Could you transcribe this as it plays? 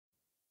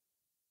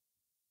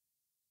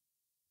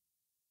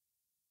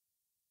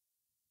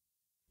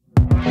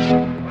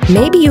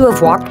Maybe you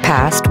have walked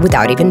past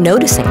without even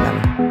noticing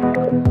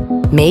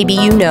them. Maybe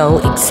you know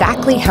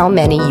exactly how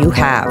many you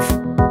have.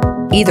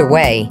 Either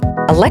way,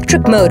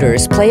 electric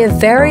motors play a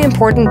very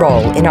important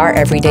role in our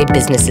everyday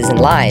businesses and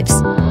lives.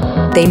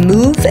 They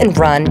move and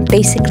run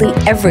basically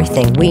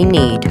everything we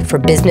need for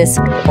business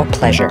or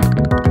pleasure.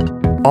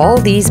 All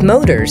these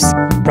motors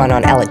run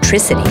on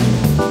electricity.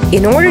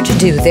 In order to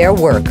do their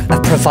work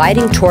of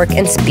providing torque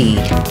and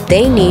speed,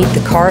 they need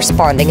the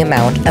corresponding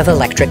amount of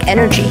electric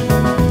energy.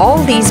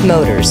 All these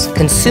motors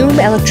consume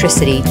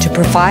electricity to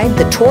provide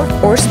the torque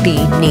or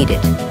speed needed.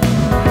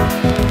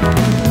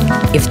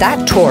 If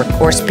that torque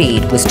or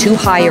speed was too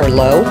high or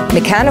low,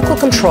 mechanical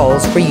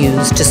controls were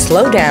used to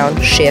slow down,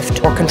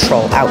 shift, or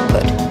control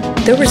output.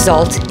 The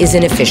result is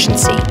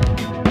inefficiency,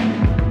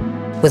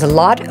 with a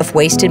lot of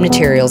wasted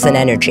materials and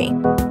energy.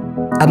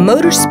 A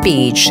motor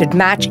speed should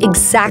match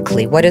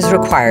exactly what is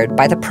required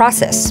by the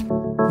process.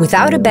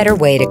 Without a better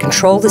way to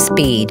control the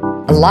speed,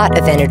 a lot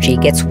of energy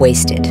gets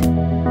wasted.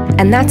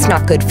 And that's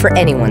not good for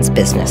anyone's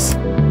business.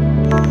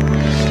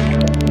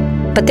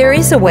 But there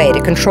is a way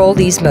to control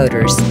these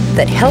motors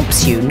that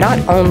helps you not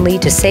only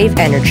to save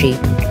energy,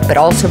 but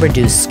also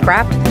reduce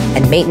scrap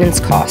and maintenance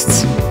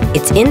costs.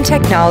 It's in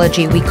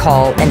technology we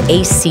call an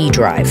AC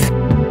drive.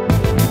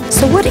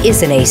 So what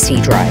is an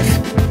AC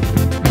drive?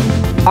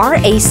 Our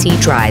AC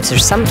drives are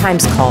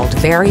sometimes called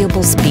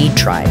variable speed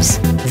drives,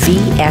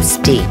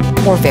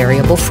 VSD, or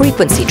variable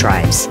frequency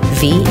drives,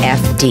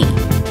 VFD.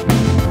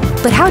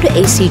 But how do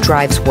AC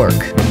drives work?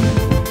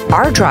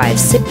 Our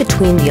drives sit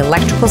between the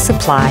electrical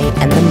supply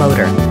and the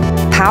motor.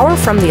 Power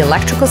from the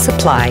electrical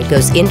supply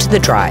goes into the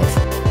drive,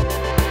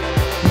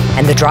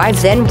 and the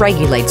drive then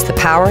regulates the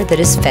power that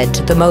is fed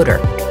to the motor.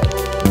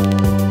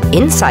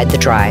 Inside the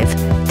drive,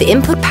 the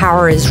input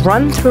power is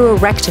run through a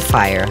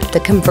rectifier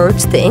that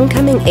converts the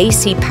incoming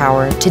AC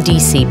power to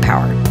DC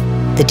power.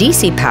 The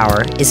DC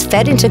power is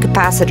fed into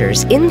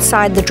capacitors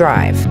inside the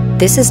drive.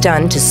 This is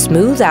done to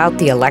smooth out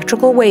the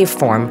electrical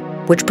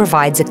waveform, which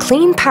provides a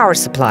clean power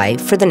supply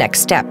for the next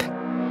step.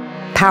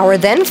 Power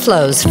then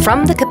flows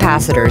from the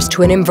capacitors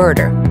to an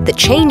inverter that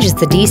changes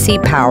the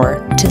DC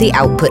power to the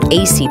output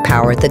AC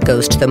power that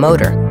goes to the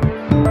motor.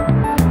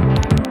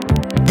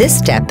 This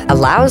step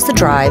allows the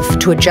drive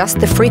to adjust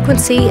the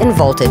frequency and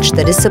voltage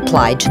that is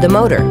supplied to the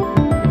motor,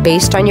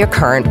 based on your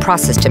current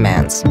process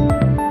demands.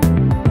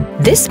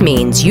 This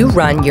means you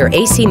run your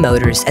AC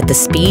motors at the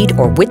speed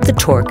or with the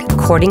torque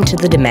according to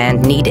the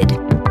demand needed.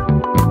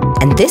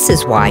 And this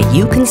is why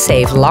you can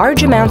save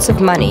large amounts of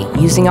money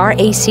using our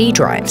AC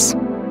drives.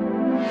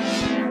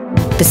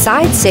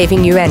 Besides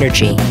saving you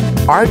energy,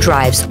 our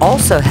drives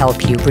also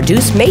help you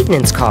reduce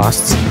maintenance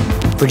costs,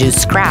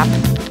 reduce scrap,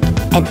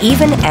 and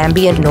even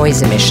ambient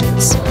noise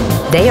emissions.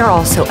 They are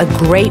also a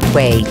great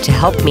way to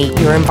help meet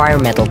your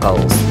environmental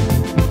goals.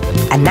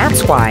 And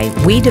that's why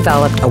we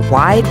developed a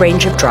wide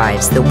range of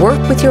drives that work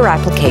with your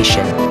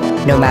application,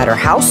 no matter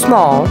how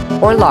small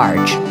or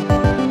large.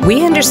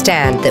 We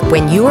understand that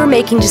when you are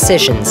making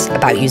decisions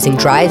about using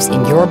drives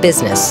in your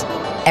business,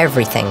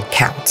 everything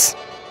counts.